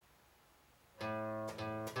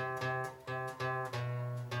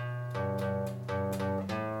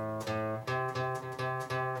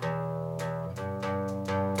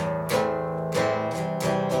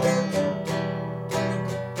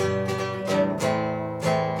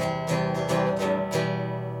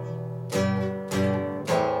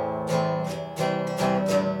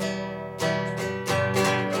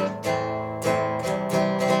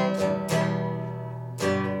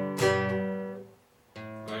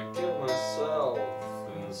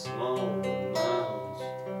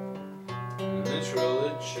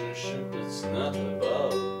relationship, it's not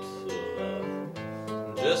about love.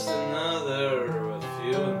 Just another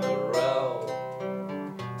funeral.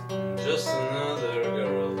 Just another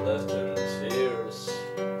girl left in tears.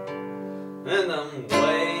 And I'm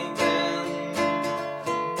waiting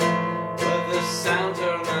with the sound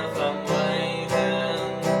turned off. I'm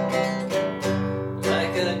waiting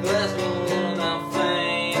like a glass balloon. I'm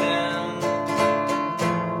fading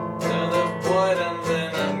to the void, and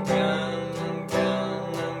then I'm gone. I'm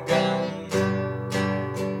gone. I'm gone.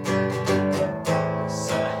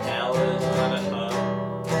 So hell is not a hut.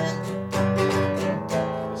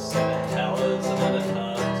 So hell is not a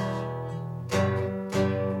hut.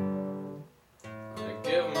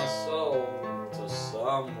 Give my soul to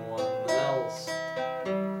someone else.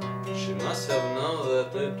 She must have known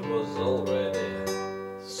that it was already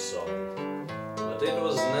sold, but it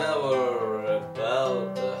was never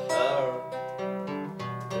about the heart.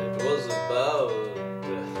 It was about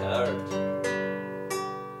the heart.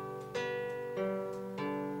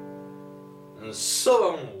 And so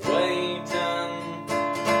I'm waiting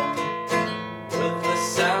with the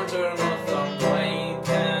sound turned off. I'm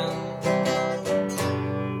waiting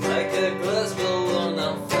like a glass balloon.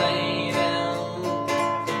 I'm fading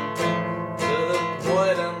to the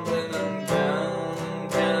void, and then I'm gone,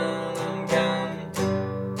 gone, I'm gone.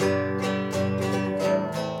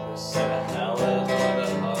 They said hell is not a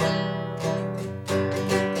hut.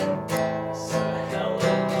 They said hell is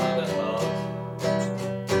not a hut.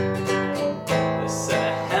 They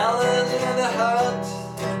said hell is not a hut.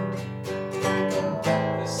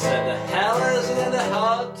 They said hell is not a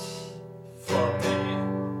hut.